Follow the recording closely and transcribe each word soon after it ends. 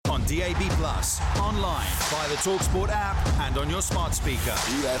DAB+, online, via the TalkSport app and on your smart speaker.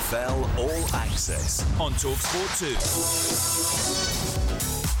 EFL All Access on TalkSport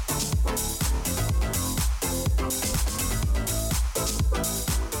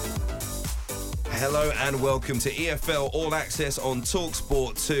 2. Hello and welcome to EFL All Access on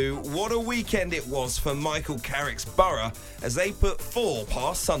TalkSport 2. What a weekend it was for Michael Carrick's Borough as they put 4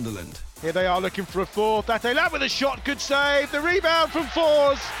 past Sunderland. Here they are looking for a fourth. Ate Lab with a shot, good save. The rebound from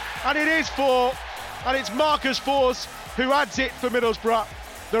Fours, and it is 4. And it's Marcus Fours who adds it for Middlesbrough.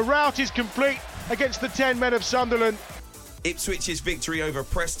 The rout is complete against the 10 men of Sunderland. Ipswich's victory over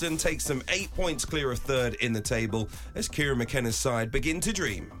Preston takes them 8 points clear of third in the table as Kieran McKenna's side begin to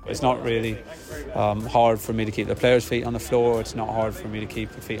dream. It's not really hard for me to keep the players' feet on the floor. It's not hard for me to keep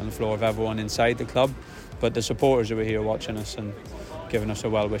the feet on the floor of everyone inside the club. But the supporters who are here watching us and giving us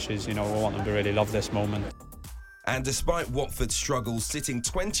their well wishes, we want them to really love this moment. And despite Watford's struggles, sitting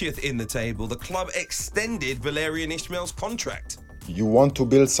 20th in the table, the club extended Valérien Ismaël's contract. You want to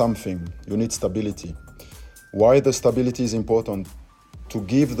build something, you need stability. Why the stability is important? To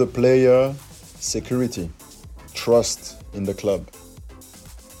give the player security, trust in the club.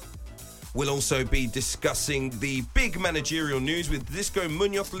 We'll also be discussing the big managerial news with Xisco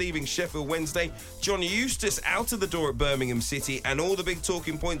Munoz leaving Sheffield Wednesday, John Eustace out of the door at Birmingham City, and all the big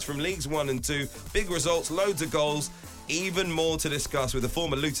talking points from Leagues 1 and 2. Big results, loads of goals, even more to discuss with the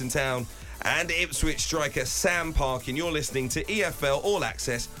former Luton Town and Ipswich striker Sam Parkin. You're listening to EFL All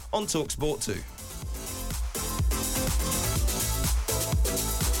Access on TalkSport 2.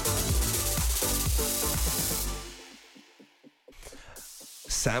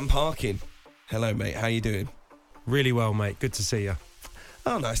 Sam Parkin. Hello, mate. How you doing? Really well, mate. Good to see you.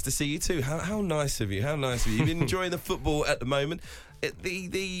 Oh, nice to see you too. How nice of you. How nice of you. You've been enjoying the football at the moment.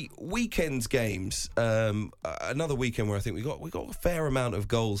 The weekend's games, another weekend where I think we got a fair amount of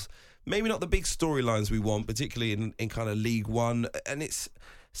goals. Maybe not the big storylines we want, particularly in kind of League One. And it's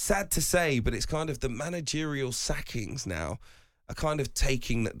sad to say, but it's kind of the managerial sackings now are kind of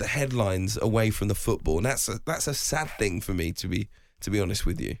taking the headlines away from the football. And that's a sad thing for me, to be honest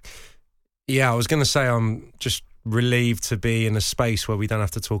with you. Yeah, I was going to say I'm just relieved to be in a space where we don't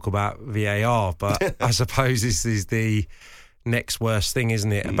have to talk about VAR, but I suppose this is the next worst thing,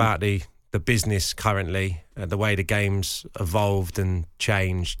 isn't it, about the business currently, the way the game's evolved and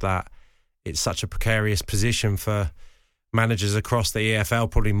changed, that it's such a precarious position for managers across the EFL,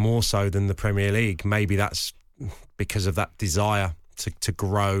 probably more so than the Premier League. Maybe that's because of that desire to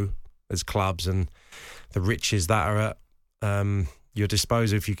grow as clubs and the riches that are at your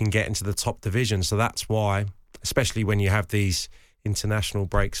disposal if you can get into the top division. So that's why, especially when you have these international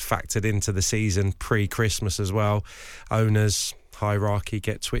breaks factored into the season pre-Christmas as well, owners, hierarchy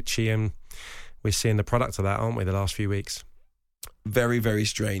get twitchy, and we're seeing the product of that, aren't we, the last few weeks? Very, very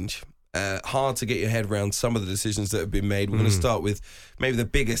strange. Hard to get your head around some of the decisions that have been made. We're going to start with maybe the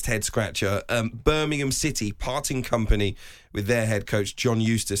biggest head scratcher. Birmingham City parting company with their head coach John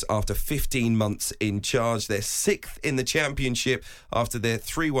Eustace after 15 months in charge. They're 6th in the Championship after their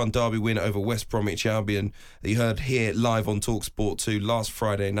 3-1 derby win over West Bromwich Albion that you heard here live on TalkSport 2 last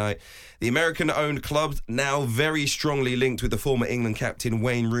Friday night. The American-owned club now very strongly linked with the former England captain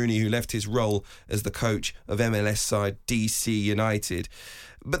Wayne Rooney, who left his role as the coach of MLS side DC United.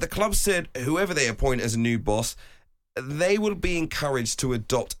 But the club said whoever they appoint as a new boss, they will be encouraged to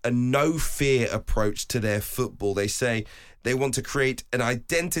adopt a no-fear approach to their football. They say they want to create an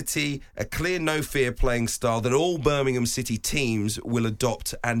identity, a clear no-fear playing style that all Birmingham City teams will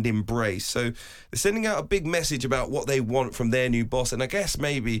adopt and embrace. So they're sending out a big message about what they want from their new boss, and I guess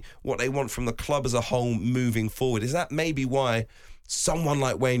maybe what they want from the club as a whole moving forward. Is that maybe why someone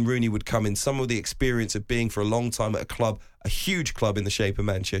like Wayne Rooney would come in, some of the experience of being for a long time at a club, a huge club in the shape of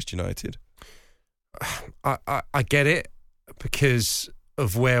Manchester United? I get it because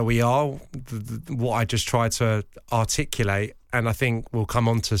of where we are, what I just tried to articulate, and I think we'll come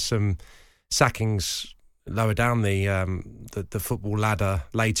on to some sackings lower down the football ladder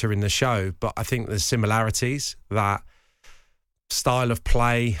later in the show. But I think there's similarities, that style of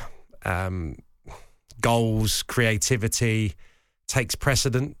play, goals, creativity takes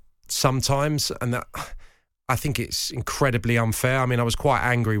precedent sometimes, and that I think it's incredibly unfair. I mean, I was quite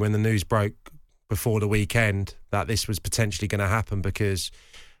angry when the news broke before the weekend that this was potentially going to happen, because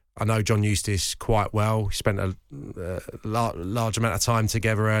I know John Eustace quite well. We spent a large amount of time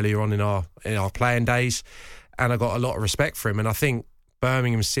together earlier on in our playing days, and I got a lot of respect for him. And I think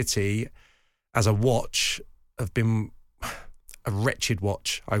Birmingham City, as a watch, have been a wretched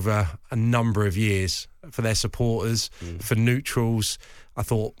watch over a number of years for their supporters, for neutrals. I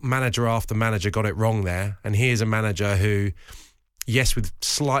thought manager after manager got it wrong there, and here's a manager who yes, with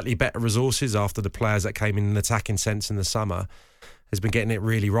slightly better resources after the players that came in an attacking sense in the summer, has been getting it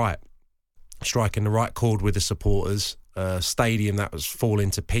really right. Striking the right chord with the supporters. Stadium that was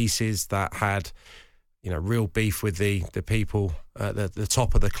falling to pieces, that had, real beef with the people at the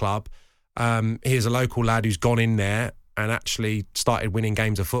top of the club. Here's a local lad who's gone in there and actually started winning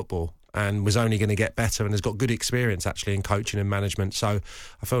games of football and was only going to get better and has got good experience actually in coaching and management. So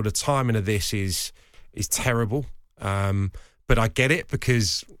I feel the timing of this is terrible. But I get it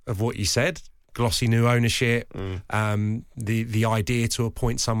because of what you said. Glossy new ownership, the idea to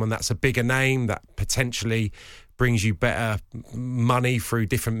appoint someone that's a bigger name that potentially brings you better money through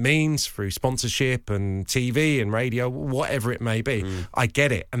different means, through sponsorship and TV and radio, whatever it may be. I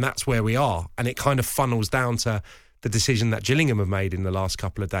get it, and that's where we are. And it kind of funnels down to the decision that Gillingham have made in the last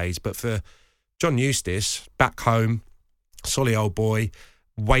couple of days. But for John Eustace, back home, solid old boy,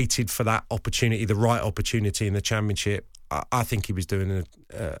 waited for that opportunity, the right opportunity in the Championship. I think he was doing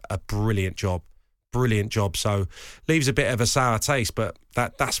a brilliant job. Brilliant job. So leaves a bit of a sour taste, but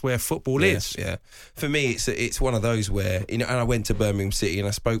that's where football is. Yeah. For me, it's one of those where, and I went to Birmingham City and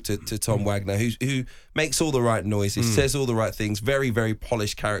I spoke to Tom Wagner, who makes all the right noises, says all the right things, very, very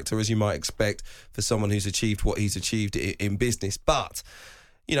polished character, as you might expect for someone who's achieved what he's achieved in business. But,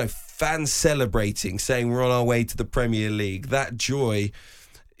 fans celebrating, saying we're on our way to the Premier League, that joy,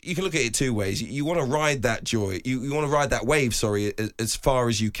 you can look at it two ways. You want to ride that joy, you want to ride that wave, as far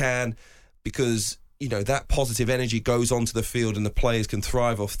as you can, because that positive energy goes onto the field and the players can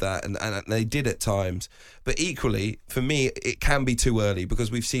thrive off that, and they did at times. But equally, for me, it can be too early, because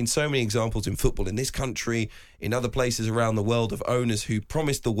we've seen so many examples in football in this country, in other places around the world, of owners who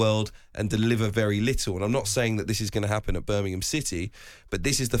promise the world and deliver very little. And I'm not saying that this is going to happen at Birmingham City, but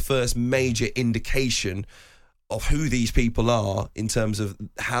this is the first major indication of who these people are in terms of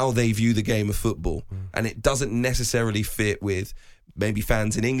how they view the game of football. And it doesn't necessarily fit with maybe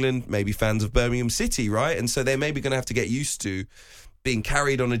fans in England, maybe fans of Birmingham City, right? And so they're maybe going to have to get used to being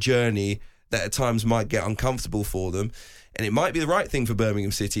carried on a journey that at times might get uncomfortable for them. And it might be the right thing for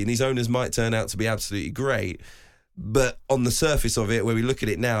Birmingham City, and these owners might turn out to be absolutely great. But on the surface of it, where we look at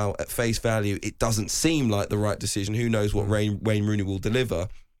it now at face value, it doesn't seem like the right decision. Who knows what Wayne Rooney will deliver?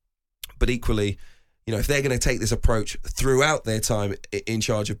 But equally, if they're going to take this approach throughout their time in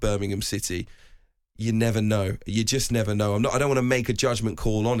charge of Birmingham City, you never know. You just never know. I don't want to make a judgment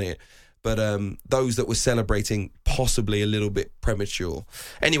call on it, but those that were celebrating, possibly a little bit premature.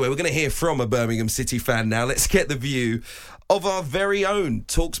 Anyway, we're going to hear from a Birmingham City fan now. Let's get the view of our very own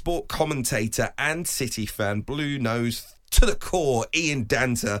TalkSport commentator and City fan, Blue Nose to the core, Ian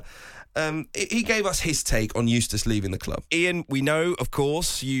Danter. He gave us his take on Eustace leaving the club. Ian, we know, of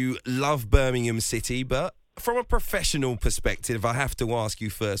course, you love Birmingham City, but from a professional perspective, I have to ask you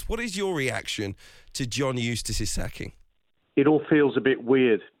first, what is your reaction to John Eustace's sacking? It all feels a bit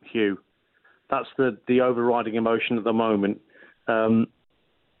weird, Hugh. That's the overriding emotion at the moment.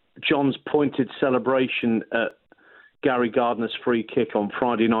 John's pointed celebration at Gary Gardner's free kick on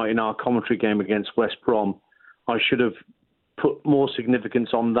Friday night in our commentary game against West Brom, I should have put more significance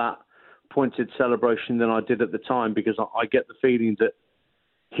on that pointed celebration than I did at the time, because I get the feeling that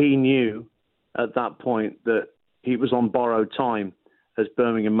he knew at that point that he was on borrowed time as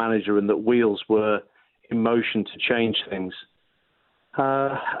Birmingham manager and that wheels were in motion to change things.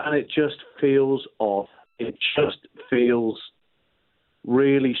 And it just feels off. It just feels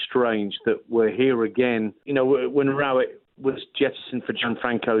really strange that we're here again. When Rowett was jettisoned for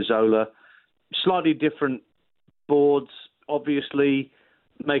Gianfranco Zola, slightly different boards, obviously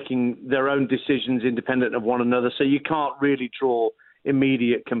making their own decisions independent of one another. So you can't really draw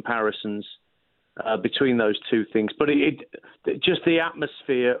immediate comparisons between those two things. But just the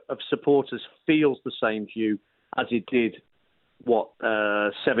atmosphere of supporters feels the same, Hugh, as it did,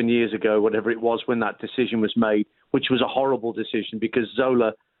 7 years ago, whatever it was, when that decision was made, which was a horrible decision because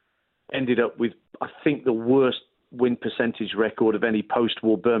Zola ended up with, I think, the worst win percentage record of any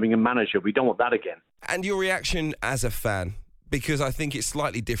post-war Birmingham manager. We don't want that again. And your reaction as a fan? Because I think it's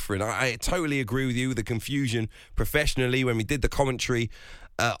slightly different. I totally agree with you, the confusion professionally when we did the commentary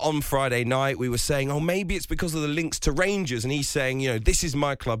on Friday night. We were saying, maybe it's because of the links to Rangers, and he's saying, this is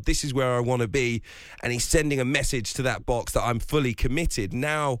my club, this is where I want to be, and he's sending a message to that box that I'm fully committed.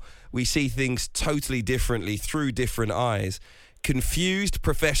 Now we see things totally differently through different eyes. Confused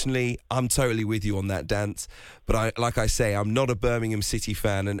professionally, I'm totally with you on that, Dance. But like I say, I'm not a Birmingham City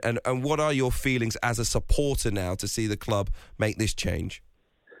fan. And what are your feelings as a supporter now to see the club make this change?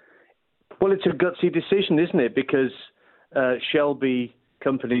 Well, it's a gutsy decision, isn't it? Because Shelby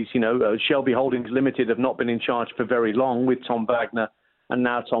companies, Shelby Holdings Limited have not been in charge for very long with Tom Wagner and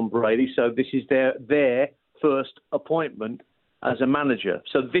now Tom Brady. So this is their first appointment as a manager.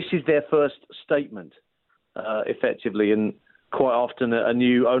 So this is their first statement, effectively, and quite often a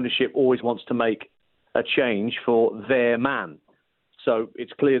new ownership always wants to make a change for their man. So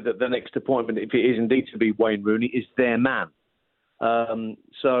it's clear that the next appointment, if it is indeed to be Wayne Rooney, is their man.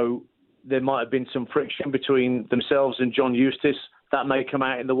 So there might have been some friction between themselves and John Eustace. That may come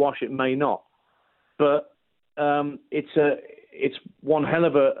out in the wash, it may not. But it's one hell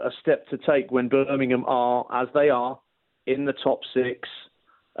of a step to take when Birmingham are, as they are, in the top six.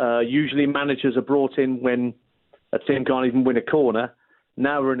 Usually managers are brought in when a team can't even win a corner.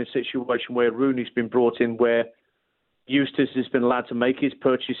 Now we're in a situation where Rooney's been brought in where Eustace has been allowed to make his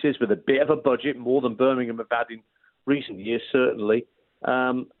purchases with a bit of a budget, more than Birmingham have had in recent years, certainly.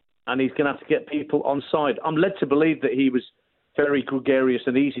 And he's going to have to get people on side. I'm led to believe that he was very gregarious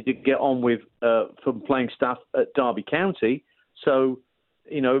and easy to get on with from playing staff at Derby County. So,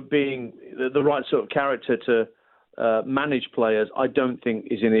 being the right sort of character to manage players, I don't think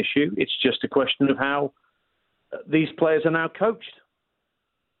is an issue. It's just a question of how these players are now coached.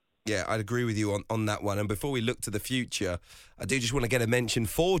 Yeah, I'd agree with you on that one. And before we look to the future, I do just want to get a mention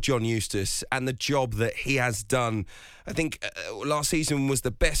for John Eustace and the job that he has done. I think last season was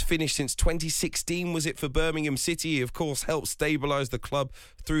the best finish since 2016, was it, for Birmingham City? He, of course, helped stabilise the club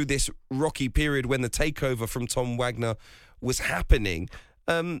through this rocky period when the takeover from Tom Wagner was happening.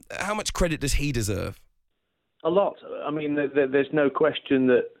 How much credit does he deserve? A lot. I mean, there's no question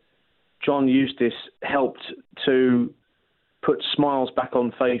that John Eustace helped to put smiles back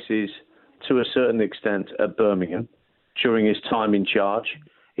on faces to a certain extent at Birmingham during his time in charge.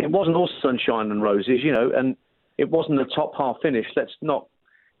 It wasn't all sunshine and roses, and it wasn't a top half finish. Let's not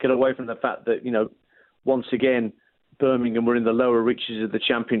get away from the fact that, once again, Birmingham were in the lower reaches of the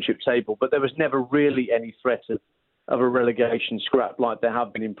championship table, but there was never really any threat of a relegation scrap like there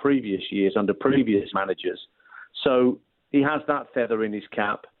have been in previous years under previous managers. So he has that feather in his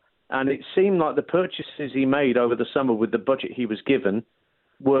cap. And it seemed like the purchases he made over the summer with the budget he was given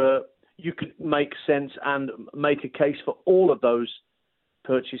you could make sense and make a case for all of those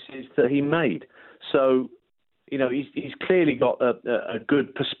purchases that he made. So, he's clearly got a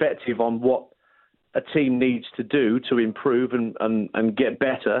good perspective on what a team needs to do to improve and get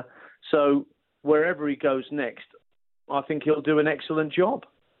better. So wherever he goes next, I think he'll do an excellent job.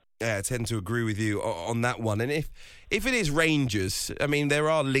 Yeah, I tend to agree with you on that one. And if it is Rangers, I mean, there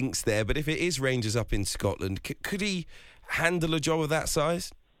are links there, but if it is Rangers up in Scotland, could he handle a job of that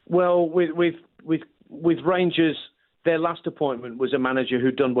size? Well, with Rangers, their last appointment was a manager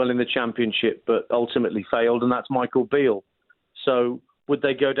who'd done well in the Championship, but ultimately failed, and that's Michael Beale. So would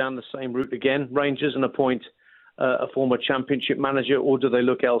they go down the same route again, Rangers, and appoint a former Championship manager, or do they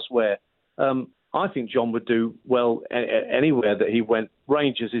look elsewhere? I think John would do well anywhere that he went.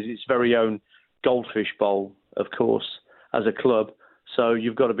 Rangers is its very own goldfish bowl, of course, as a club. So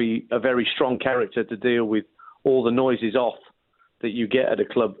you've got to be a very strong character to deal with all the noises off that you get at a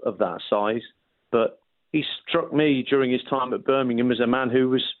club of that size. But he struck me during his time at Birmingham as a man who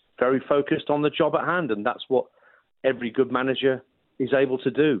was very focused on the job at hand. And that's what every good manager is able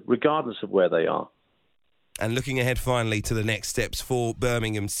to do, regardless of where they are. And looking ahead finally to the next steps for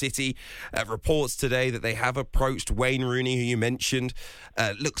Birmingham City, reports today that they have approached Wayne Rooney, who you mentioned.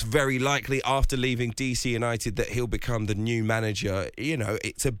 Looks very likely after leaving DC United that he'll become the new manager.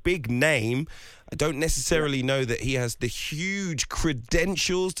 It's a big name. I don't necessarily know that he has the huge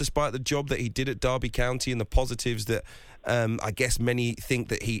credentials, despite the job that he did at Derby County and the positives that I guess many think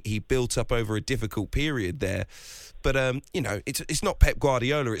that he built up over a difficult period there. But, it's not Pep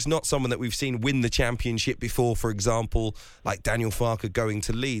Guardiola. It's not someone that we've seen win the Championship before, for example, like Daniel Farke going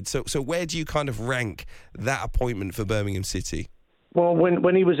to Leeds. So where do you kind of rank that appointment for Birmingham City? Well,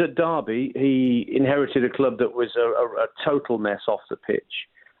 when he was at Derby, he inherited a club that was a total mess off the pitch.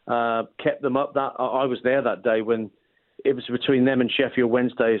 Kept them up. I was there that day when it was between them and Sheffield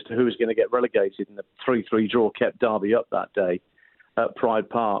Wednesday as to who was going to get relegated, and the 3-3 draw kept Derby up that day at Pride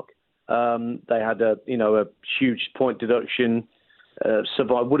Park. They had a huge point deduction.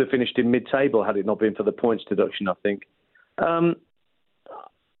 Survive would have finished in mid-table had it not been for the points deduction, I think.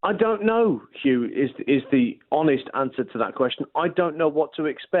 I don't know, Hugh, is the honest answer to that question. I don't know what to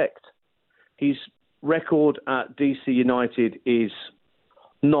expect. His record at DC United is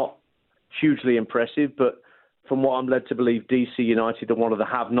not hugely impressive, but from what I'm led to believe, DC United are one of the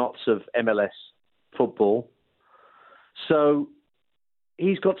have-nots of MLS football. So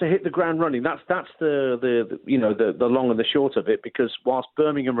he's got to hit the ground running. That's the long and the short of it, because whilst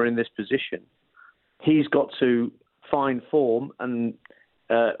Birmingham are in this position, he's got to find form, and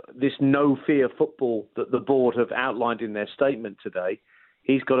this no-fear football that the board have outlined in their statement today,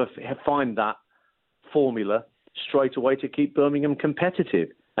 he's got to find that formula straight away to keep Birmingham competitive.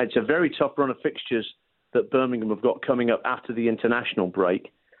 It's a very tough run of fixtures that Birmingham have got coming up after the international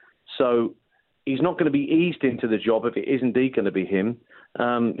break. So he's not going to be eased into the job if it is indeed going to be him.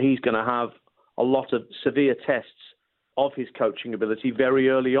 He's going to have a lot of severe tests of his coaching ability very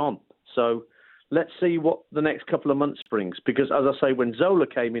early on. So let's see what the next couple of months brings. Because, as I say, when Zola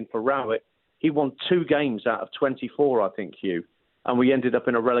came in for Rowett, he won 2 games out of 24, I think, Hugh. And we ended up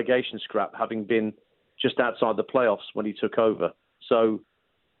in a relegation scrap, having been just outside the playoffs when he took over. So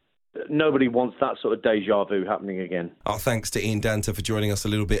nobody wants that sort of deja vu happening again. Our thanks to Ian Danter for joining us a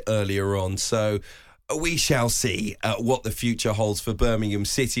little bit earlier on. So we shall see what the future holds for Birmingham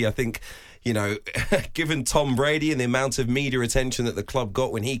City. I think, you know, given Tom Brady and the amount of media attention that the club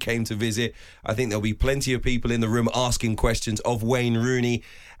got when he came to visit, I think there'll be plenty of people in the room asking questions of Wayne Rooney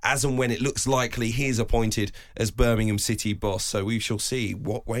as and when it looks likely he is appointed as Birmingham City boss. So we shall see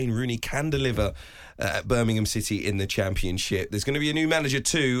what Wayne Rooney can deliver at Birmingham City in the Championship. There's going to be a new manager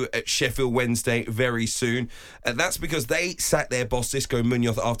too at Sheffield Wednesday very soon. That's because they sacked their boss Xisco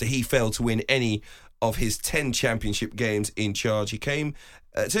Munoz after he failed to win any of his 10 Championship games in charge. He came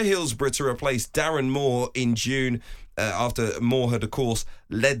to Hillsborough to replace Darren Moore in June after Moore had, of course,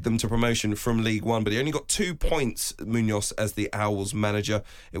 led them to promotion from League One. But he only got 2 points, Munoz, as the Owls manager.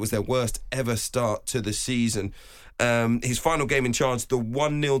 It was their worst ever start to the season. His final game in charge, the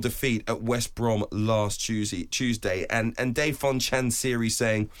 1-0 defeat at West Brom last Tuesday. And Dave Fonchansiri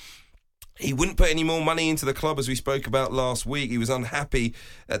saying he wouldn't put any more money into the club, as we spoke about last week. He was unhappy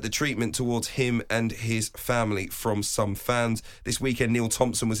at the treatment towards him and his family from some fans. This weekend, Neil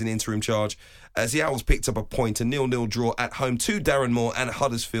Thompson was in interim charge as the Owls picked up a point, a 0-0 draw at home to Darren Moore and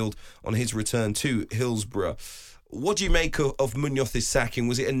Huddersfield on his return to Hillsborough. What do you make of Munoz's sacking?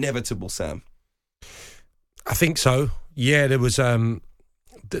 Was it inevitable, Sam? I think so. Yeah, there was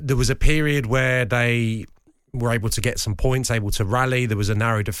a period where they were able to get some points, able to rally. There was a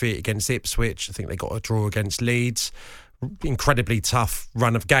narrow defeat against Ipswich. I think they got a draw against Leeds. Incredibly tough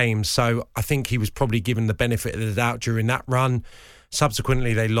run of games. So I think he was probably given the benefit of the doubt during that run.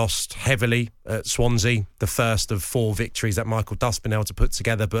 Subsequently, they lost heavily at Swansea, the first of 4 victories that Michael Duff's been able to put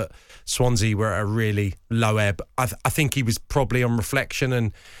together, but Swansea were at a really low ebb. I think he was probably on reflection,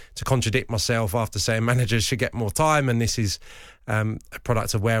 and to contradict myself after saying managers should get more time, and this is a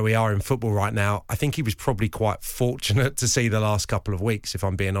product of where we are in football right now, I think he was probably quite fortunate to see the last couple of weeks, if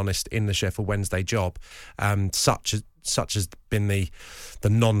I'm being honest, in the Sheffield Wednesday job, such has been the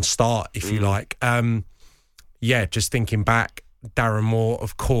non-start, if you like. Just thinking back, Darren Moore,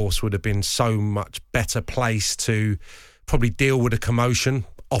 of course, would have been so much better placed to probably deal with a commotion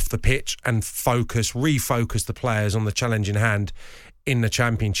off the pitch and refocus the players on the challenge in hand in the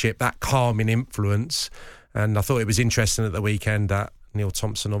Championship, that calming influence. And I thought it was interesting at the weekend that Neil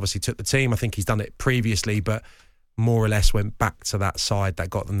Thompson obviously took the team. I think he's done it previously, but more or less went back to that side that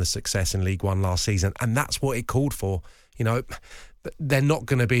got them the success in League One last season. And that's what it called for. You know, they're not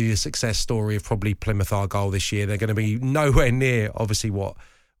going to be the success story of probably Plymouth Argyle this year. They're going to be nowhere near, obviously, what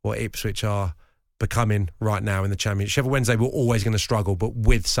Ipswich are becoming right now in the Championship. Sheffield Wednesday were always going to struggle, but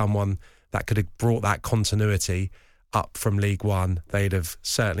with someone that could have brought that continuity up from League One, they'd have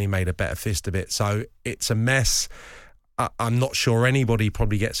certainly made a better fist of it. So it's a mess. I'm not sure anybody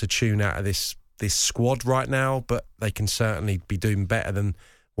probably gets a tune out of this squad right now, but they can certainly be doing better than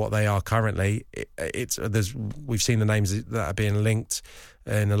what they are currently. We've seen the names that are being linked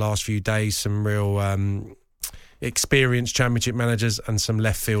in the last few days, some real experienced Championship managers and some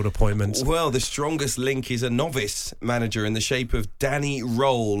left field appointments. Well, the strongest link is a novice manager in the shape of Danny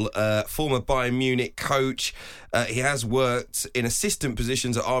Roll, former Bayern Munich coach. He has worked in assistant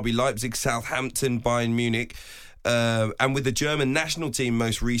positions at RB Leipzig, Southampton, Bayern Munich, and with the German national team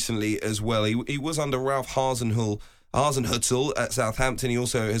most recently as well. He was under Ralph Hasenhüttl at Southampton. He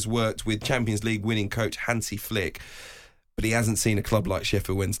also has worked with Champions League winning coach Hansi Flick, but he hasn't seen a club like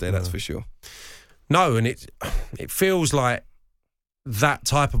Sheffield Wednesday, that's for sure. No, and it feels like that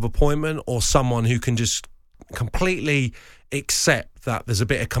type of appointment, or someone who can just completely accept that there's a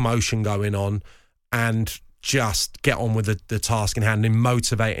bit of commotion going on and just get on with the task in hand, and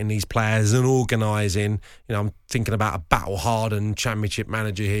motivating these players and organising. You know, I'm thinking about a battle-hardened Championship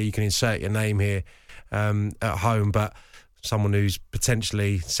manager here. You can insert your name here at home, but someone who's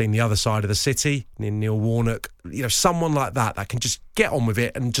potentially seen the other side of the city, in Neil Warnock, you know, someone like that can just get on with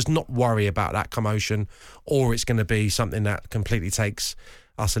it and just not worry about that commotion, or it's going to be something that completely takes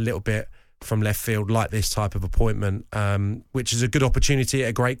us a little bit from left field, like this type of appointment, which is a good opportunity at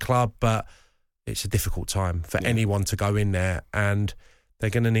a great club, but it's a difficult time for anyone to go in there, and they're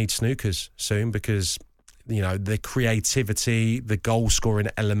going to need snookers soon, because, you know, the creativity, the goal scoring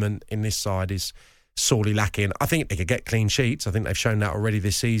element in this side is sorely lacking. I think they could get clean sheets. I think they've shown that already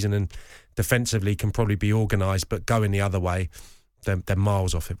this season, and defensively can probably be organised, but going the other way, they're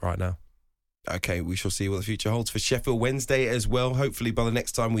miles off it right now. Okay, we shall see what the future holds for Sheffield Wednesday as well. Hopefully by the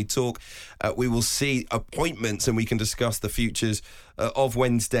next time we talk, we will see appointments and we can discuss the futures of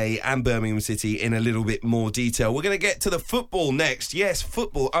Wednesday and Birmingham City in a little bit more detail. We're going to get to the football next. Yes,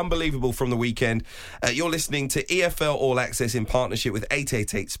 football, unbelievable from the weekend. You're listening to EFL All Access in partnership with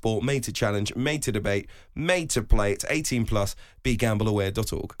 888 Sport, made to challenge, made to debate, made to play. It's 18 plus,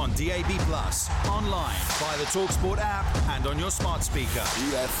 begambleaware.org. On DAB+, online, via the TalkSport app and on your smart speaker.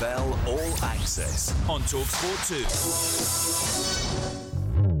 EFL All Access on TalkSport 2.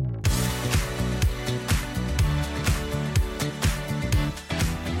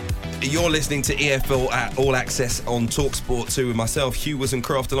 You're listening to EFL at All Access on TalkSport 2 with myself, Hugh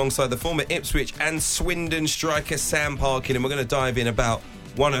Wozencroft, alongside the former Ipswich and Swindon striker Sam Parkin, and we're going to dive in about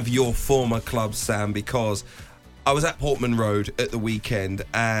one of your former clubs, Sam, because I was at Portman Road at the weekend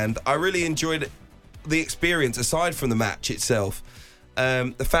and I really enjoyed the experience aside from the match itself.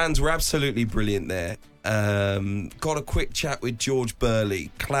 The fans were absolutely brilliant there. Got a quick chat with George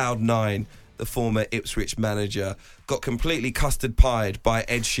Burley, Cloud9, the former Ipswich manager. Got completely custard pied by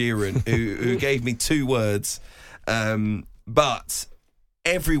Ed Sheeran, who gave me 2 words. But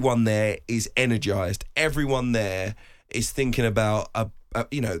everyone there is energised. Everyone there is thinking about,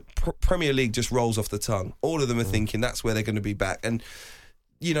 Premier League just rolls off the tongue. All of them are thinking that's where they're going to be back. And,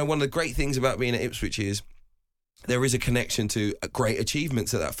 one of the great things about being at Ipswich is there is a connection to great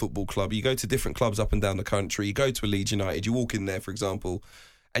achievements at that football club. You go to different clubs up and down the country. You go to a Leeds United. You walk in there, for example,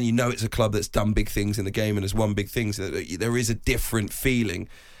 and it's a club that's done big things in the game and has won big things. There is a different feeling.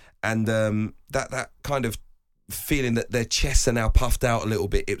 And that kind of feeling that their chests are now puffed out a little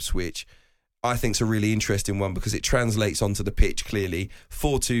bit, Ipswich, I think is a really interesting one because it translates onto the pitch clearly.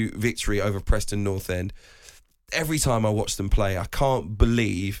 4-2 victory over Preston North End. Every time I watch them play, I can't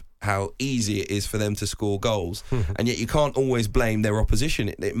believe how easy it is for them to score goals. And yet you can't always blame their opposition.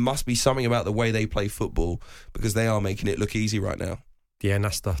 It must be something about the way they play football because they are making it look easy right now. Yeah, and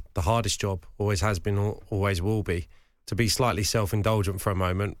that's the hardest job, always has been, always will be. To be slightly self-indulgent for a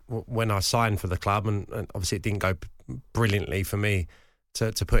moment, when I signed for the club, and obviously it didn't go brilliantly for me,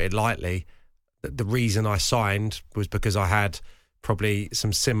 to put it lightly, the reason I signed was because I had probably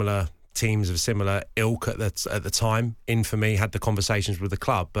some similar teams of similar ilk at the time in for me, had the conversations with the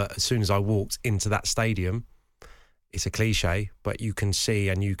club, but as soon as I walked into that stadium, it's a cliche, but you can see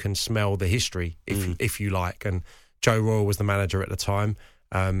and you can smell the history, if you like, and Joe Royal was the manager at the time,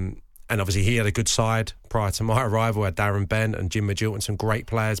 and obviously he had a good side prior to my arrival. Had Darren Bent and Jim Magilton and some great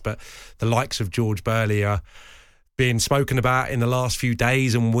players, but the likes of George Burley are being spoken about in the last few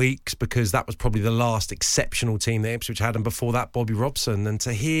days and weeks because that was probably the last exceptional team that Ipswich had, and before that Bobby Robson. And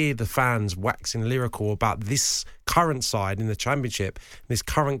to hear the fans waxing lyrical about this current side in the Championship, this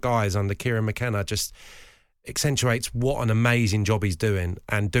current guys under Kieran McKenna, just accentuates what an amazing job he's doing,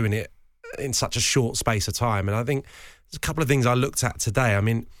 and doing it in such a short space of time. And I think there's a couple of things I looked at today. I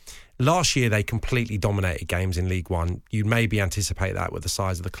mean, last year they completely dominated games in League One. You'd maybe anticipate that with the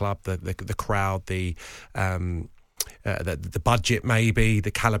size of the club, the crowd, the budget, maybe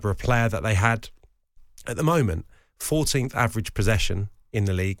the calibre of player that they had. At the moment, 14th average possession in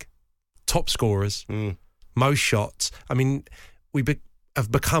the league, top scorers, most shots. I mean,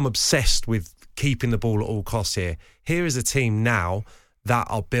 have become obsessed with keeping the ball at all costs here. Here is a team now that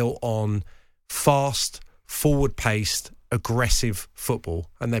are built on fast, forward-paced, aggressive football,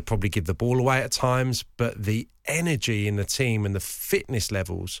 and they probably give the ball away at times, but the energy in the team and the fitness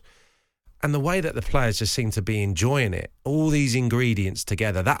levels and the way that the players just seem to be enjoying it, all these ingredients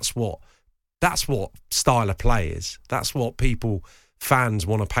together, that's what style of play is. That's what fans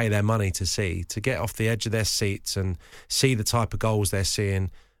want to pay their money to see, to get off the edge of their seats and see the type of goals they're seeing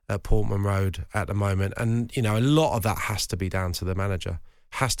at Portman Road at the moment. And, a lot of that has to be down to the manager.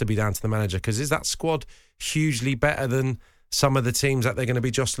 Because is that squad hugely better than some of the teams that they're going to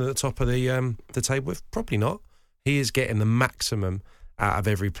be jostling at the top of the table with? Probably not. He is getting the maximum out of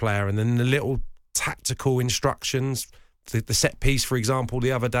every player. And then the little tactical instructions, the set piece, for example,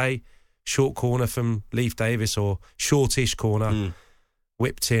 the other day, short corner from Leif Davis, or shortish corner,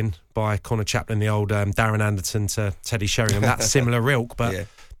 whipped in by Connor Chaplin, the old Darren Anderton to Teddy Sheringham. That's similar ilk, but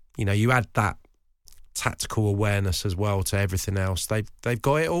you add that tactical awareness as well to everything else. They've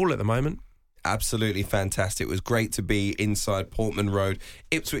got it all at the moment. Absolutely fantastic. It was great to be inside Portman Road.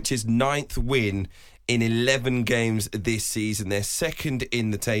 Ipswich's 9th win in 11 games this season. They're second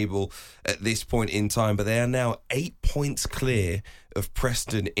in the table at this point in time, but they are now 8 points clear of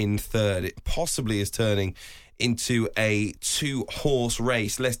Preston in third. It possibly is turning into a 2-horse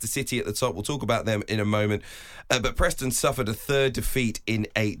race. Leicester City at the top. We'll talk about them in a moment. But Preston suffered a third defeat in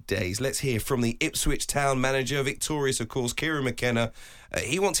 8 days. Let's hear from the Ipswich Town manager, victorious, of course, Kieran McKenna.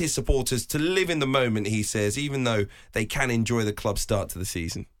 He wants his supporters to live in the moment, he says, even though they can enjoy the club's start to the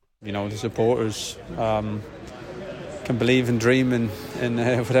season. You know, the supporters can believe and dream in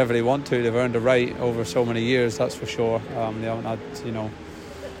whatever they want to. They've earned a right over so many years, that's for sure. They haven't had,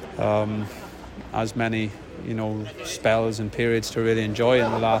 as many, spells and periods to really enjoy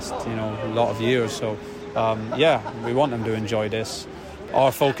in the last, lot of years. So, we want them to enjoy this.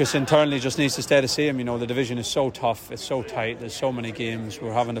 Our focus internally just needs to stay the same. The division is so tough, it's so tight, there's so many games.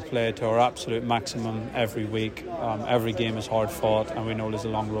 We're having to play to our absolute maximum every week. Every game is hard fought, and we know there's a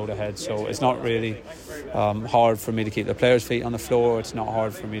long road ahead. So it's not really hard for me to keep the players' feet on the floor. It's not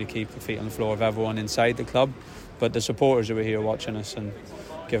hard for me to keep the feet on the floor of everyone inside the club. But the supporters who are here watching us and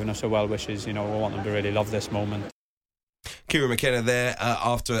giving us their well wishes, we want them to really love this moment. Kieran McKenna there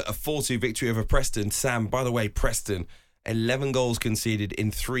after a 4-2 victory over Preston. Sam, by the way, Preston, 11 goals conceded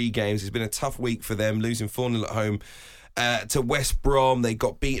in 3 games. It's been a tough week for them, losing 4-0 at home to West Brom. They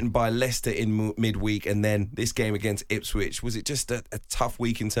got beaten by Leicester in midweek, and then this game against Ipswich. Was it just a tough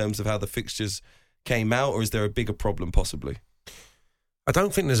week in terms of how the fixtures came out, or is there a bigger problem possibly? I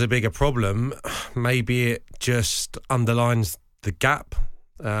don't think there's a bigger problem. Maybe it just underlines the gap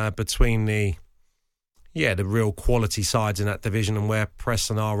between the real quality sides in that division and where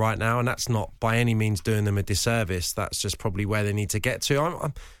Preston are right now, and that's not by any means doing them a disservice. That's just probably where they need to get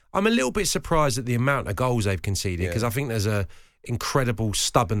to. I'm a little bit surprised at the amount of goals they've conceded, because I think there's a incredible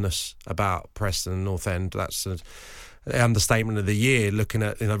stubbornness about Preston and North End. That's the understatement of the year, looking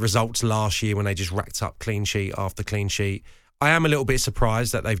at results last year when they just racked up clean sheet after clean sheet. I am a little bit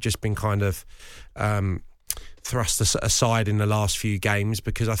surprised that they've just been kind of thrust aside in the last few games,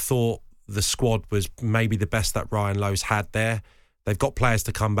 because I thought the squad was maybe the best that Ryan Lowe's had there. They've got players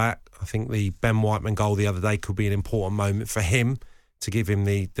to come back. I think the Ben Whiteman goal the other day could be an important moment for him, to give him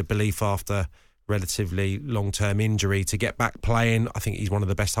the belief after relatively long-term injury to get back playing. I think he's one of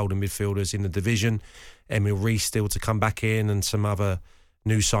the best holding midfielders in the division. Emil Rees still to come back in, and some other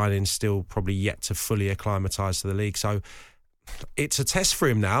new signings still probably yet to fully acclimatise to the league. So it's a test for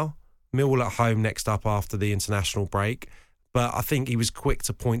him now. Millwall at home next up after the international break. But I think he was quick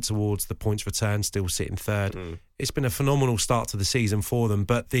to point towards the points return, still sitting third. It's been a phenomenal start to the season for them.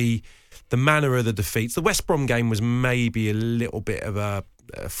 But the manner of the defeats, the West Brom game was maybe a little bit of a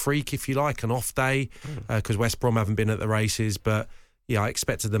freak, if you like, an off day, because West Brom haven't been at the races. But I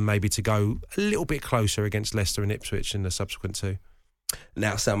expected them maybe to go a little bit closer against Leicester and Ipswich in the subsequent 2.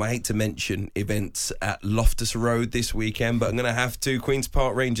 Now, Sam, I hate to mention events at Loftus Road this weekend, but I'm going to have to. Queen's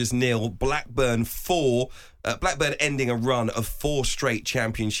Park Rangers 0, Blackburn 4. Blackburn ending a run of 4 straight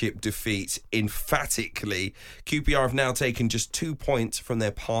championship defeats emphatically. QPR have now taken just 2 points from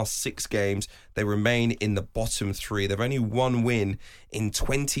their past 6 games. They remain in the bottom 3. They've only 1 win in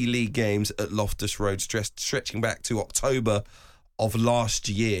 20 league games at Loftus Road, stretching back to October of last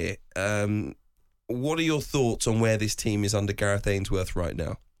year. What are your thoughts on where this team is under Gareth Ainsworth right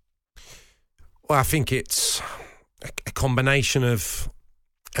now? Well, I think it's a combination of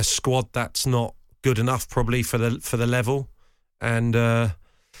a squad that's not good enough probably for the level, and a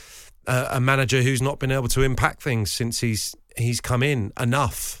manager who's not been able to impact things since he's come in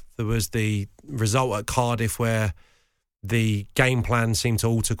enough. There was the result at Cardiff where the game plan seemed to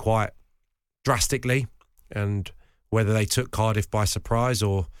alter quite drastically, and whether they took Cardiff by surprise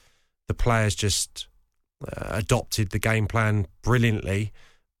or the players just adopted the game plan brilliantly,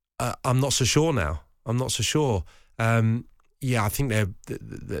 I'm not so sure now. I'm not so sure. I think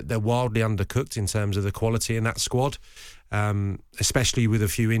they're wildly undercooked in terms of the quality in that squad, especially with a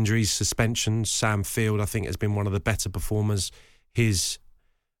few injuries, suspensions. Sam Field, I think, has been one of the better performers. His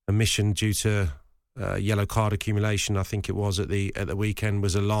omission due to yellow card accumulation, I think it was at the weekend,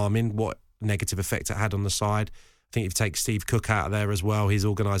 was alarming. What negative effect it had on the side. I think if you take Steve Cook out of there as well, his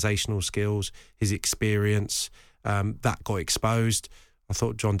organisational skills, his experience, that got exposed. I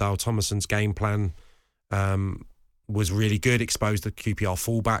thought John Dale Thomason's game plan was really good, exposed the QPR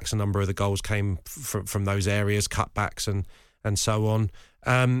fullbacks. A number of the goals came from those areas, cutbacks and so on.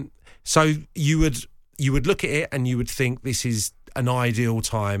 So you would look at it and you would think this is an ideal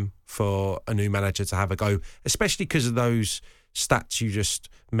time for a new manager to have a go, especially because of those stats you just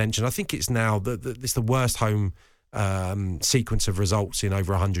mentioned. I think it's now it's the worst home sequence of results in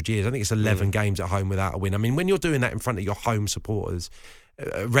over 100 years. I think it's 11 games at home without a win. I mean, when you're doing that in front of your home supporters,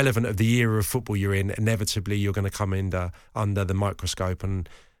 relevant of the era of football you're in, inevitably you're going to come under the microscope and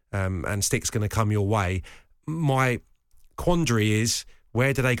stick's going to come your way. My quandary is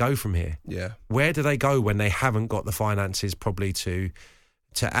where do they go from here? Yeah. Where do they go when they haven't got the finances probably to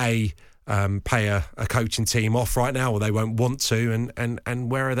pay a coaching team off right now, or they won't want to,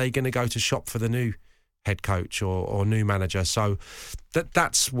 and where are they going to go to shop for the new head coach or new manager? So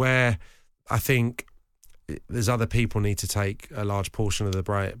that's where I think there's other people need to take a large portion of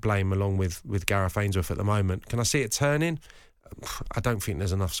the blame, along with Gareth Ainsworth at the moment. Can I see it turning? I don't think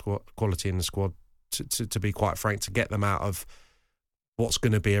there's enough quality in the squad to be quite frank, to get them out of what's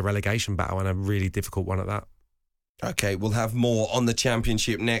going to be a relegation battle, and a really difficult one at that. Okay, we'll have more on the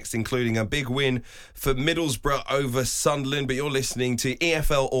Championship next, including a big win for Middlesbrough over Sunderland. But you're listening to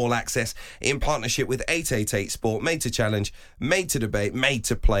EFL All Access in partnership with 888 Sport, made to challenge, made to debate, made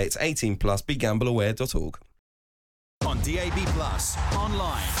to play. It's 18+. BeGambleAware.org. On DAB+,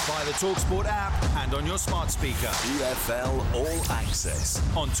 online, via the TalkSport app and on your smart speaker. EFL All Access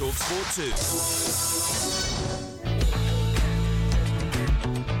on TalkSport 2.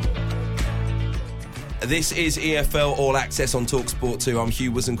 This is EFL All Access on TalkSport 2. I'm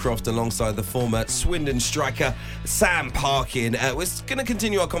Hugh Wisencroft alongside the former Swindon striker Sam Parkin. We're going to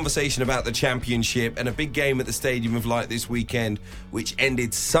continue our conversation about the Championship and a big game at the Stadium of Light this weekend, which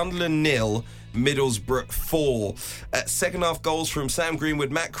ended Sunderland 0, Middlesbrough 4. Second half goals from Sam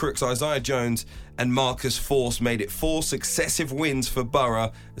Greenwood, Matt Crooks, Isaiah Jones and Marcus Force made it 4 successive wins for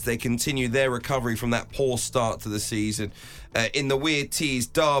Borough as they continue their recovery from that poor start to the season in the Weird Tees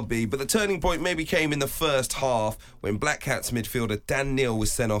derby. But the turning point maybe came in the first half when Black Cats midfielder Dan Neil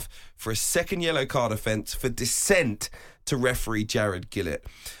was sent off for a second yellow card offence for dissent to referee Jared Gillett.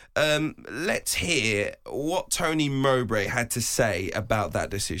 Let's hear what Tony Mowbray had to say about that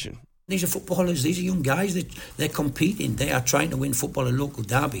decision. These are footballers, these are young guys, they're competing, they are trying to win football, a local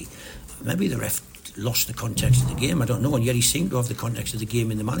derby. Maybe the ref lost the context of the game, I don't know, and yet he seemed to have the context of the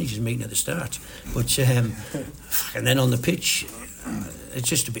game in the managers' meeting at the start. But and then on the pitch, it's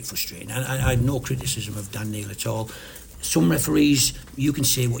just a bit frustrating. I had no criticism of Dan Neil at all. Some referees, you can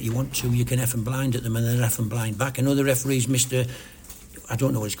say what you want to, you can F and blind at them and then F and blind back. And other referees, I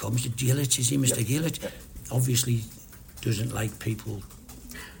don't know what he's called, Mr. Gillett, is he Mr. Gillett? Obviously doesn't like people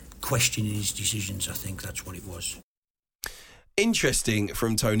questioning his decisions. I think that's what it was. Interesting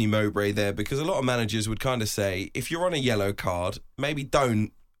from Tony Mowbray there, because a lot of managers would kind of say, if you're on a yellow card, maybe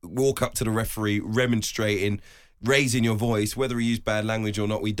don't walk up to the referee remonstrating, raising your voice. Whether he used bad language or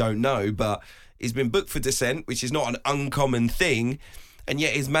not, we don't know, but he's been booked for dissent, which is not an uncommon thing, and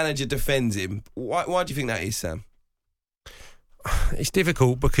yet his manager defends him. Why do you think that is, Sam? It's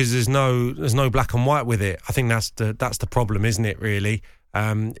difficult because there's no black and white with it. I think that's the problem, isn't it, really?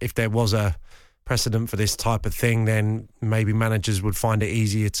 If there was a precedent for this type of thing, then maybe managers would find it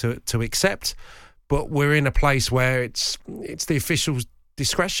easier to accept. But we're in a place where it's the official's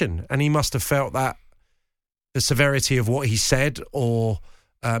discretion, and he must have felt that the severity of what he said, or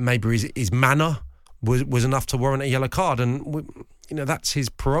maybe his manner was enough to warrant a yellow card. And that's his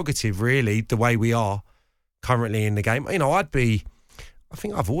prerogative, really, the way we are currently in the game. I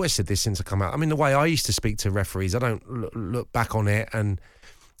think I've always said this since I come out. I mean, the way I used to speak to referees, I don't look back on it and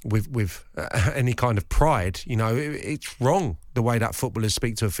with any kind of pride. It's wrong the way that footballers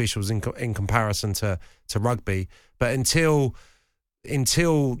speak to officials in comparison to rugby. But until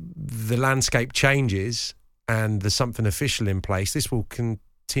the landscape changes and there's something official in place, this will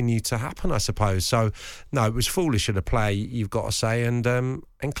continue to happen, I suppose. So, no, it was foolish of the play, you've got to say, and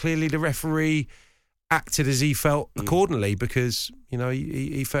clearly the referee acted as he felt accordingly, because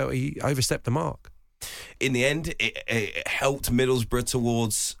he felt he overstepped the mark. In the end, it helped Middlesbrough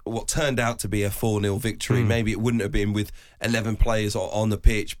towards what turned out to be a 4-0 victory. Maybe it wouldn't have been with 11 players on the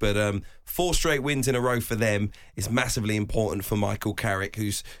pitch, but 4 straight wins in a row for them is massively important for Michael Carrick,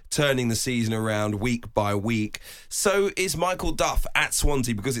 who's turning the season around week by week. So is Michael Duff at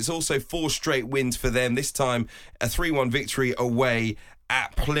Swansea, because it's also 4 straight wins for them, this time a 3-1 victory away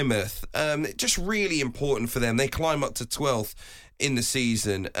at Plymouth. Just really important for them. They climb up to 12th in the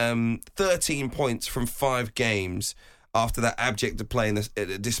season. 13 points from 5 games after that abject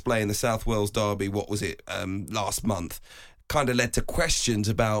display in the South Wales derby, what was it, last month, kind of led to questions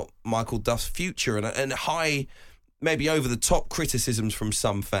about Michael Duff's future and high, maybe over the top criticisms from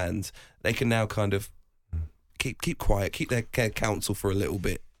some fans. They can now kind of keep quiet, keep their counsel for a little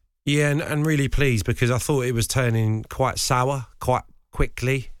bit. Yeah, and really pleased, because I thought it was turning quite sour quite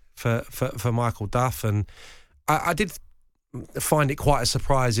quickly for Michael Duff, and I did find it quite a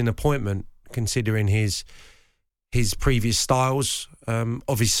surprising appointment, considering his previous styles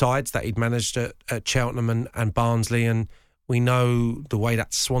of his sides that he'd managed at Cheltenham and Barnsley, and we know the way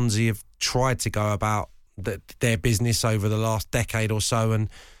that Swansea have tried to go about their business over the last decade or so, and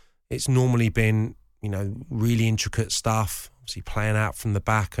it's normally been really intricate stuff, obviously playing out from the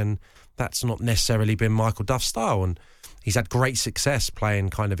back, and that's not necessarily been Michael Duff's style. And he's had great success playing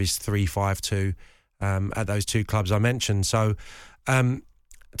kind of his 3-5-2 at those two clubs I mentioned. So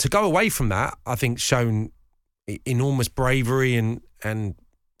to go away from that, I think shown enormous bravery and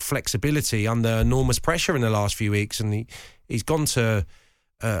flexibility under enormous pressure in the last few weeks, and he's gone to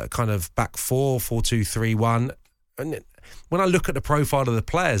kind of back 4-4-2-3-1. And when I look at the profile of the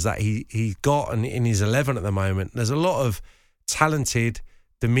players that he got in his 11 at the moment, there's a lot of talented,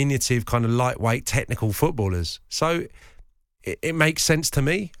 diminutive, kind of lightweight, technical footballers. So it makes sense to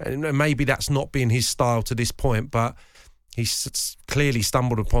me. And maybe that's not been his style to this point, but he's clearly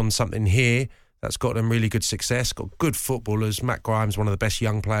stumbled upon something here that's got them really good success, got good footballers. Matt Grimes, one of the best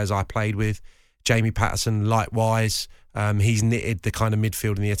young players I played with. Jamie Patterson, likewise. He's knitted the kind of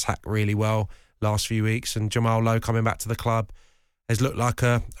midfield and the attack really well last few weeks. And Jamal Lowe coming back to the club has looked like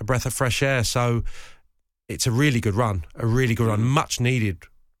a breath of fresh air. So it's a really good run, much needed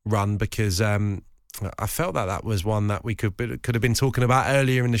run, because I felt that was one that we could have been talking about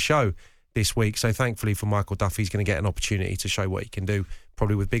earlier in the show this week. So thankfully for Michael Duff, he's going to get an opportunity to show what he can do,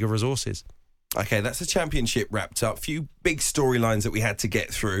 probably with bigger resources. Okay, that's the Championship wrapped up. Few big storylines that we had to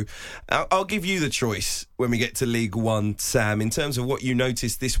get through. I'll give you the choice when we get to League One, Sam, in terms of what you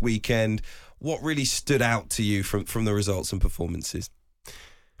noticed this weekend. What really stood out to you from the results and performances?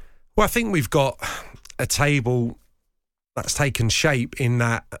 Well, I think we've got a table that's taken shape in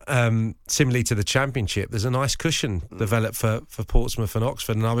that, similarly to the Championship, there's a nice cushion developed for Portsmouth and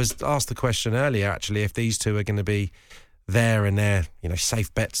Oxford. And I was asked the question earlier, actually, if these two are going to be there and they're,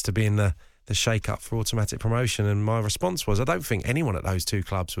 safe bets to be in the shake-up for automatic promotion. And my response was, I don't think anyone at those two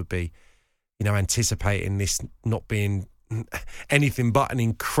clubs would be, anticipating this not being anything but an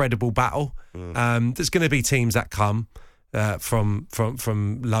incredible battle. There's going to be teams that come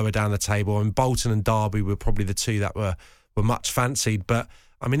from lower down the table, and Bolton and Derby were probably the two that were much fancied. But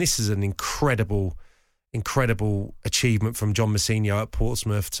I mean, this is an incredible achievement from John Mousinho at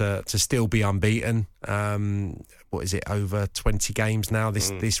Portsmouth to still be unbeaten. What is it, over 20 games now,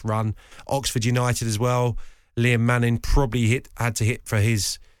 this run. Oxford United as well. Liam Manning probably had to hit for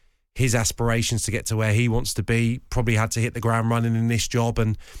his aspirations to get to where he wants to be. Probably had to hit the ground running in this job,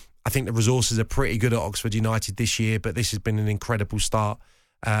 and I think the resources are pretty good at Oxford United this year, but this has been an incredible start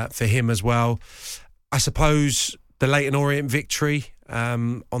for him as well. I suppose the Leyton Orient victory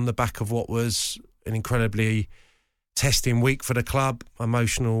on the back of what was an incredibly testing week for the club,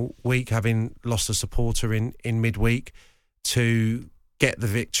 emotional week, having lost a supporter in midweek, to get the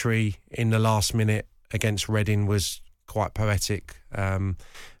victory in the last minute against Reading was quite poetic.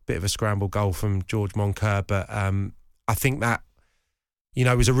 Bit of a scramble goal from George Moncur, but I think that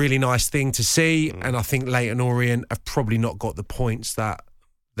was a really nice thing to see, and I think Leyton Orient have probably not got the points that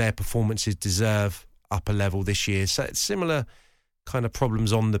their performances deserve up a level this year. So it's similar kind of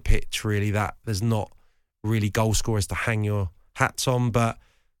problems on the pitch, really, that there's not really goal scorers to hang your hats on, but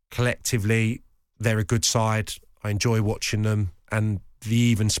collectively they're a good side. I enjoy watching them, and the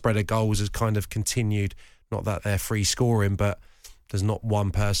even spread of goals has kind of continued. Not that they're free scoring, but there's not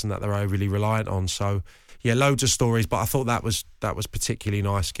one person that they're overly reliant on. So yeah, loads of stories, but I thought that was particularly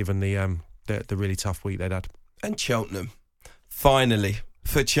nice given the really tough week they'd had. And Cheltenham, finally,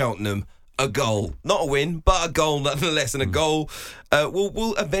 for Cheltenham, a goal. Not a win, but a goal nonetheless. And a goal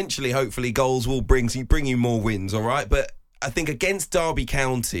will eventually, hopefully, goals will bring you more wins, all right? But I think against Derby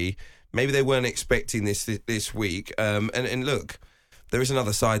County, maybe they weren't expecting this week. And look, there is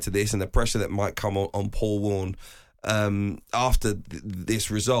another side to this and the pressure that might come on Paul Warne after this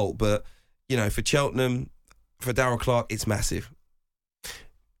result. But, for Cheltenham, for Darrell Clarke, it's massive.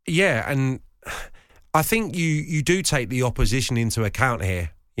 Yeah, and I think you do take the opposition into account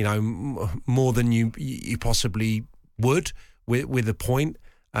here, more than you possibly would with a point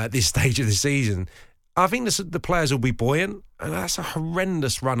at this stage of the season. I think the players will be buoyant, and that's a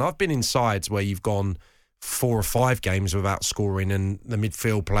horrendous run. I've been in sides where you've gone 4 or 5 games without scoring, and the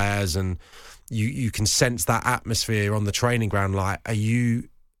midfield players, and you can sense that atmosphere on the training ground. Like, are you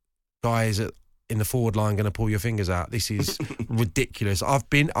guys in the forward line going to pull your fingers out? This is ridiculous. I've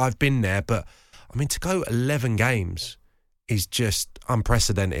been there, but I mean, to go 11 games is just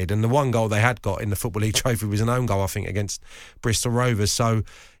unprecedented. And the one goal they had got in the Football League Trophy was an own goal, I think, against Bristol Rovers. So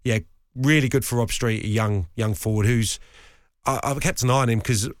yeah, really good for Rob Street, a young forward who's I've kept an eye on him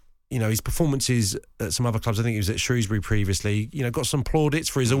because his performances at some other clubs. I think he was at Shrewsbury previously. Got some plaudits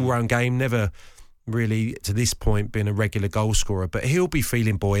for his all-round game. Never really, to this point, been a regular goal scorer, but he'll be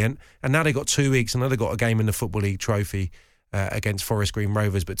feeling buoyant. And now they've got 2 weeks. I know they've got a game in the Football League Trophy against Forest Green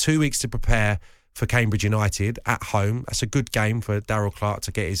Rovers, but 2 weeks to prepare for Cambridge United at home. That's a good game for Daryl Clark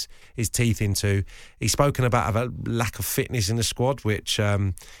to get his teeth into. He's spoken about a lack of fitness in the squad, which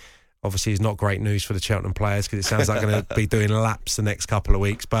obviously is not great news for the Cheltenham players, because it sounds like they're going to be doing laps the next couple of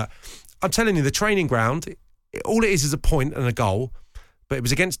weeks. But I'm telling you, the training ground, all it is a point and a goal, but it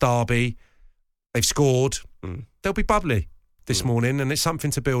was against Derby. They've scored. They'll be bubbly this morning, and it's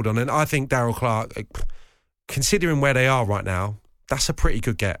something to build on. And I think Daryl Clark, considering where they are right now, that's a pretty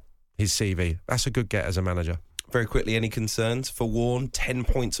good get, his CV. That's a good get as a manager. Very quickly, any concerns for Warne? 10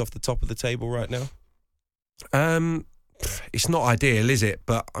 points off the top of the table right now? It's not ideal, is it?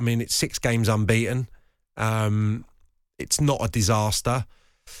 But, I mean, it's 6 games unbeaten. It's not a disaster.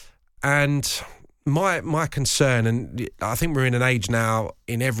 And my concern, and I think we're in an age now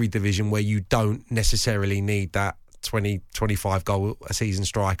in every division where you don't necessarily need that 20, 25 goal a season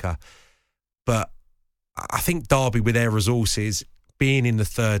striker. But I think Derby, with their resources, being in the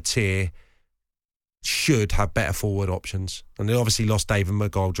 3rd tier, should have better forward options. And they obviously lost David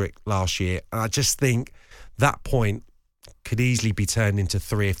McGoldrick last year. And I just think that point could easily be turned into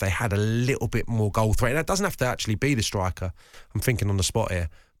 3 if they had a little bit more goal threat. And that doesn't have to actually be the striker. I'm thinking on the spot here.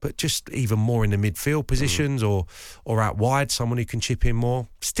 But just even more in the midfield positions or out wide, someone who can chip in more.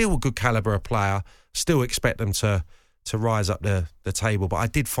 Still a good calibre of player. Still expect them to rise up the table. But I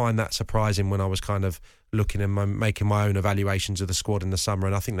did find that surprising when I was kind of looking and making my own evaluations of the squad in the summer.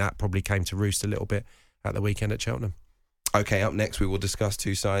 And I think that probably came to roost a little bit at the weekend at Cheltenham. Okay, up next we will discuss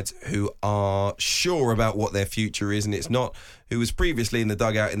two sides who are sure about what their future is, and it's not who was previously in the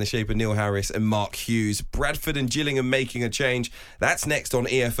dugout in the shape of Neil Harris and Mark Hughes. Bradford and Gillingham making a change. That's next on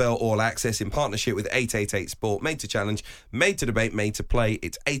EFL All Access in partnership with 888 Sport. Made to challenge, made to debate, made to play.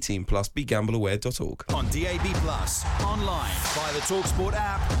 It's 18+. BeGambleAware.org. On DAB+, online, via the TalkSport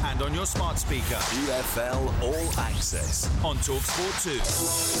app and on your smart speaker. EFL All Access on TalkSport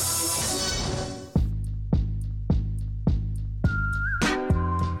 2.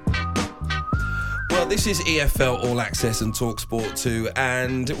 Well, this is EFL All Access and TalkSport 2,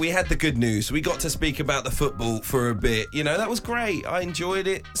 and we had the good news. We got to speak about the football for a bit. You know, that was great. I enjoyed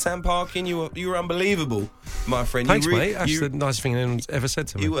it. Sam Parkin, you were unbelievable, my friend. Thanks, mate. That's the nicest thing anyone's ever said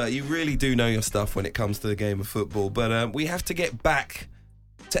to me. You really do know your stuff when it comes to the game of football. But we have to get back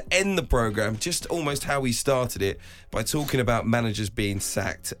to end the programme, just almost how we started it, by talking about managers being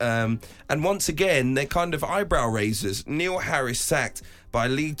sacked. And once again, they're kind of eyebrow raisers. Neil Harris sacked by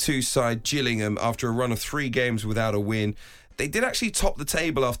League Two side Gillingham after a run of 3 games without a win. They did actually top the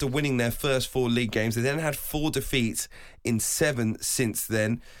table after winning their first 4 league games. They then had 4 defeats in 7 since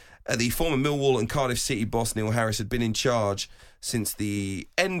then. The former Millwall and Cardiff City boss Neil Harris had been in charge since the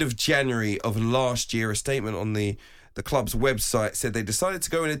end of January of last year. A statement on the club's website said they decided to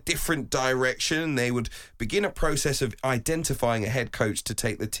go in a different direction. They would begin a process of identifying a head coach to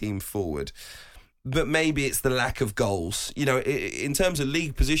take the team forward. But maybe it's the lack of goals. You know, in terms of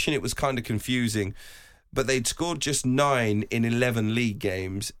league position, it was kind of confusing. But they'd scored just 9 in 11 league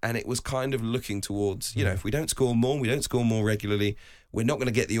games, and it was kind of looking towards, you know, if we don't score more regularly, we're not going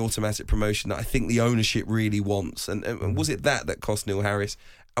to get the automatic promotion that I think the ownership really wants. And was it that cost Neil Harris?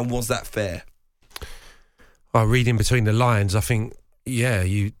 And was that fair? Reading between the lines, I think, yeah,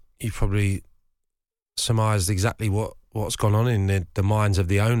 you probably surmised exactly what's gone on in the minds of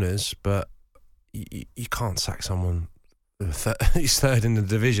the owners, but you can't sack someone who's third in the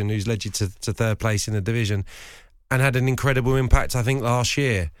division, who's led you to 3rd place in the division, and had an incredible impact, I think, last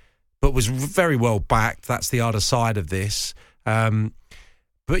year, but was very well backed. That's the other side of this.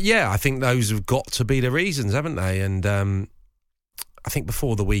 But yeah, I think those have got to be the reasons, haven't they? And I think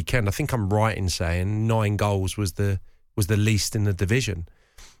before the weekend, I think I'm right in saying 9 goals was the least in the division.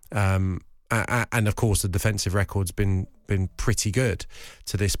 And of course, the defensive record's been pretty good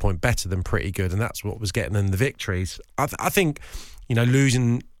to this point, better than pretty good, and that's what was getting them the victories. I think, you know,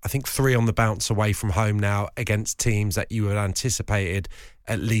 losing, I think 3 on the bounce away from home now against teams that you had anticipated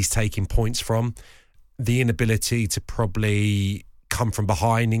at least taking points from, the inability to probably come from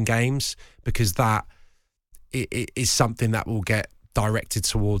behind in games, because that is something that will get directed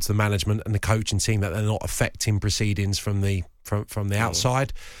towards the management and the coaching team, that they're not affecting proceedings from the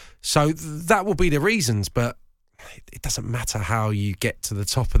outside. So that will be the reasons, but it doesn't matter how you get to the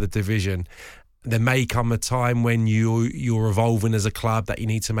top of the division. There may come a time when you're evolving as a club that you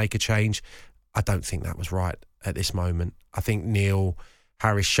need to make a change. I don't think that was right at this moment. I think Neil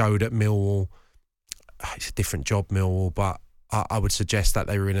Harris showed at Millwall, it's a different job, Millwall, but I would suggest that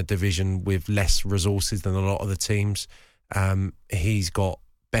they were in a division with less resources than a lot of the teams. He's got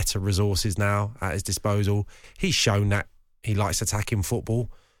better resources now at his disposal. He's shown that he likes attacking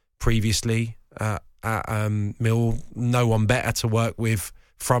football. Previously at Mill, no one better to work with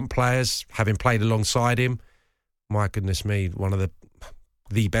front players, having played alongside him, my goodness me, one of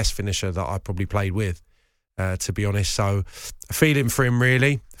the best finisher that I probably played with, to be honest. So feeling for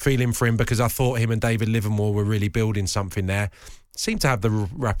him, because I thought him and David Livermore were really building something there. Seemed to have the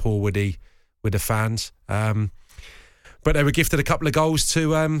rapport with the fans. But they were gifted a couple of goals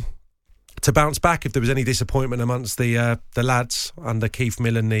to bounce back if there was any disappointment amongst the lads under Keith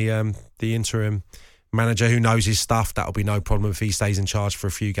Millen, the interim manager who knows his stuff. That'll be no problem if he stays in charge for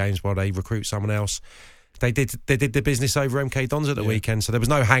a few games while they recruit someone else. They did the business over MK Dons at the weekend, so there was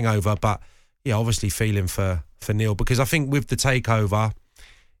no hangover. But yeah, obviously feeling for Neil, because I think with the takeover,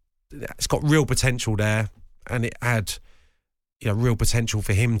 it's got real potential there, and it had real potential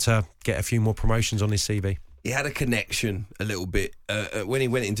for him to get a few more promotions on his CV. He had a connection a little bit when he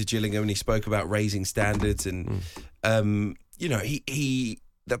went into Gillingham and he spoke about raising standards and the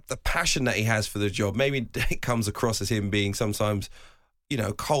passion that he has for the job. Maybe it comes across as him being sometimes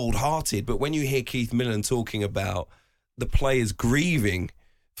cold-hearted, but when you hear Keith Millen talking about the players grieving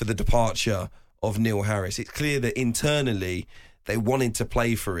for the departure of Neil Harris, it's clear that internally they wanted to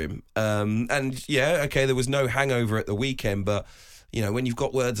play for him. There was no hangover at the weekend, but when you've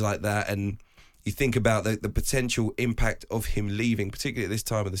got words like that and you think about the potential impact of him leaving, particularly at this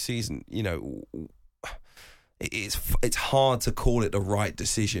time of the season, it's hard to call it the right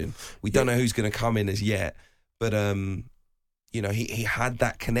decision. We don't know who's going to come in as yet, but he had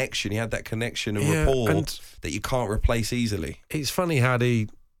that connection. He had that connection and rapport that you can't replace easily. It's funny how the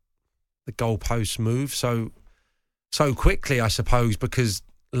goalposts move so quickly, I suppose, because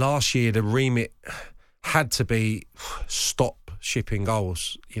last year the remit had to be stop shipping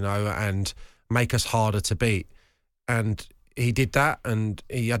goals, and make us harder to beat. And he did that, and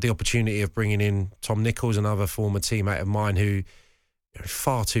he had the opportunity of bringing in Tom Nichols, another former teammate of mine who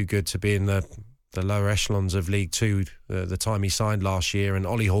far too good to be in the lower echelons of League Two the time he signed last year, and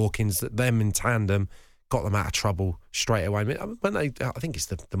Ollie Hawkins, them in tandem got them out of trouble straight away. I think it's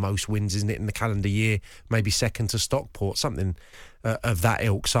the most wins, isn't it, in the calendar year, maybe second to Stockport, something of that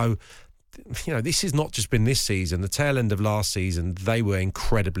ilk. So this has not just been this season. The tail end of last season, they were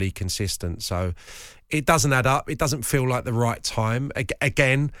incredibly consistent. So it doesn't add up. It doesn't feel like the right time.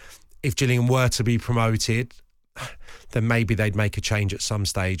 Again, if Gillingham were to be promoted, then maybe they'd make a change at some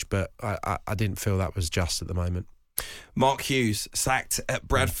stage. But I didn't feel that was just at the moment. Mark Hughes sacked at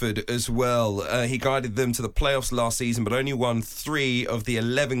Bradford as well. He guided them to the playoffs last season, but only won 3 of the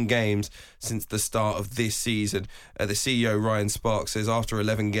 11 games since the start of this season. The CEO, Ryan Sparks, says after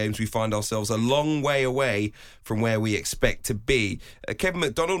 11 games, we find ourselves a long way away from where we expect to be. Kevin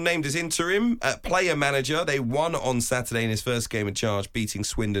McDonald named as interim player manager. They won on Saturday in his first game in charge, beating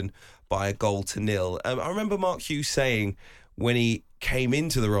Swindon by 1-0. I remember Mark Hughes saying when he came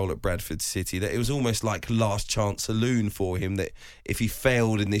into the role at Bradford City that it was almost like last chance saloon for him, that if he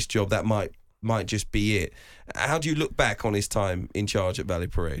failed in this job, that might just be it. How do you look back on his time in charge at Valley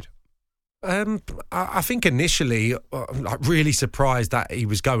Parade? I think initially, really surprised that he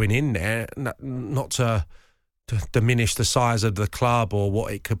was going in there, not to diminish the size of the club or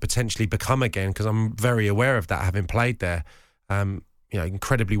what it could potentially become again, because I'm very aware of that, having played there.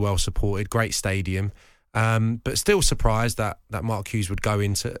 Incredibly well supported, great stadium. But still surprised that Mark Hughes would go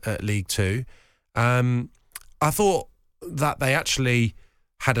into League Two. I thought that they actually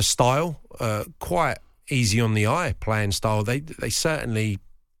had a style, quite easy on the eye playing style. They certainly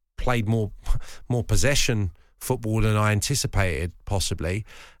played more possession football than I anticipated, possibly.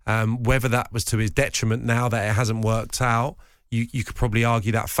 Whether that was to his detriment now that it hasn't worked out, you could probably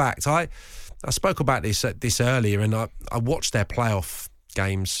argue that fact. I spoke about this earlier, and I watched their playoff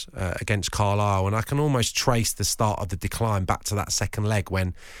games against Carlisle, and I can almost trace the start of the decline back to that second leg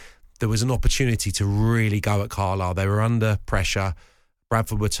when there was an opportunity to really go at Carlisle. They were under pressure.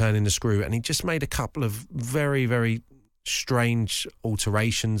 Bradford were turning the screw, and he just made a couple of very, very strange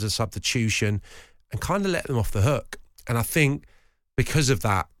alterations and substitution and kind of let them off the hook. And I think because of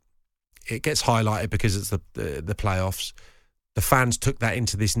that, it gets highlighted because it's the playoffs. The fans took that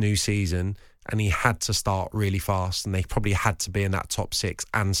into this new season, and he had to start really fast, and they probably had to be in that top 6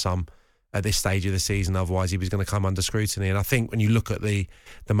 and some at this stage of the season. Otherwise, he was going to come under scrutiny. And I think when you look at the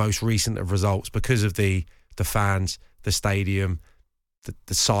most recent of results, because of the fans, the stadium,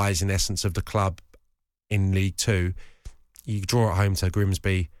 the size, in essence, of the club in League Two, you draw at home to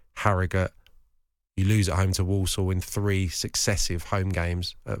Grimsby, Harrogate, you lose at home to Walsall in 3 successive home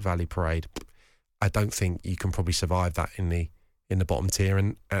games at Valley Parade. I don't think you can probably survive that in the bottom tier,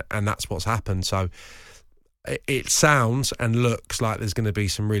 and that's what's happened. So it sounds and looks like there's going to be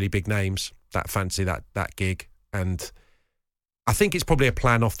some really big names that fancy that gig, and I think it's probably a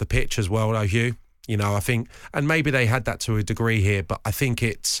plan off the pitch as well, though, Hugh. I think, and maybe they had that to a degree here, but I think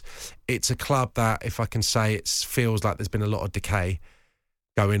it's a club that, if I can say, it feels like there's been a lot of decaying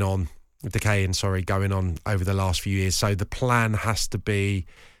on over the last few years. So the plan has to be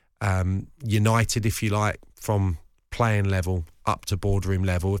united, if you like, from playing level up to boardroom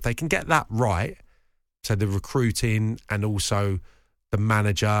level. If they can get that right, so the recruiting and also the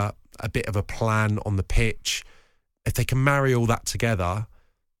manager, a bit of a plan on the pitch, if they can marry all that together,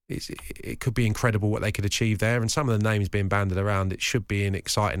 it could be incredible what they could achieve there. And some of the names being banded around, it should be an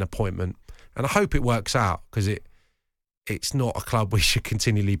exciting appointment. And I hope it works out, because it's not a club we should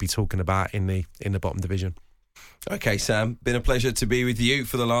continually be talking about in the bottom division. Okay, Sam, been a pleasure to be with you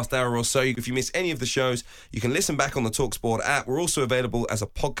for the last hour or so. If you miss any of the shows, you can listen back on the TalkSport app. We're also available as a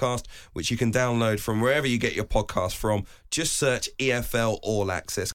podcast, which you can download from wherever you get your podcast from. Just search EFL All Access.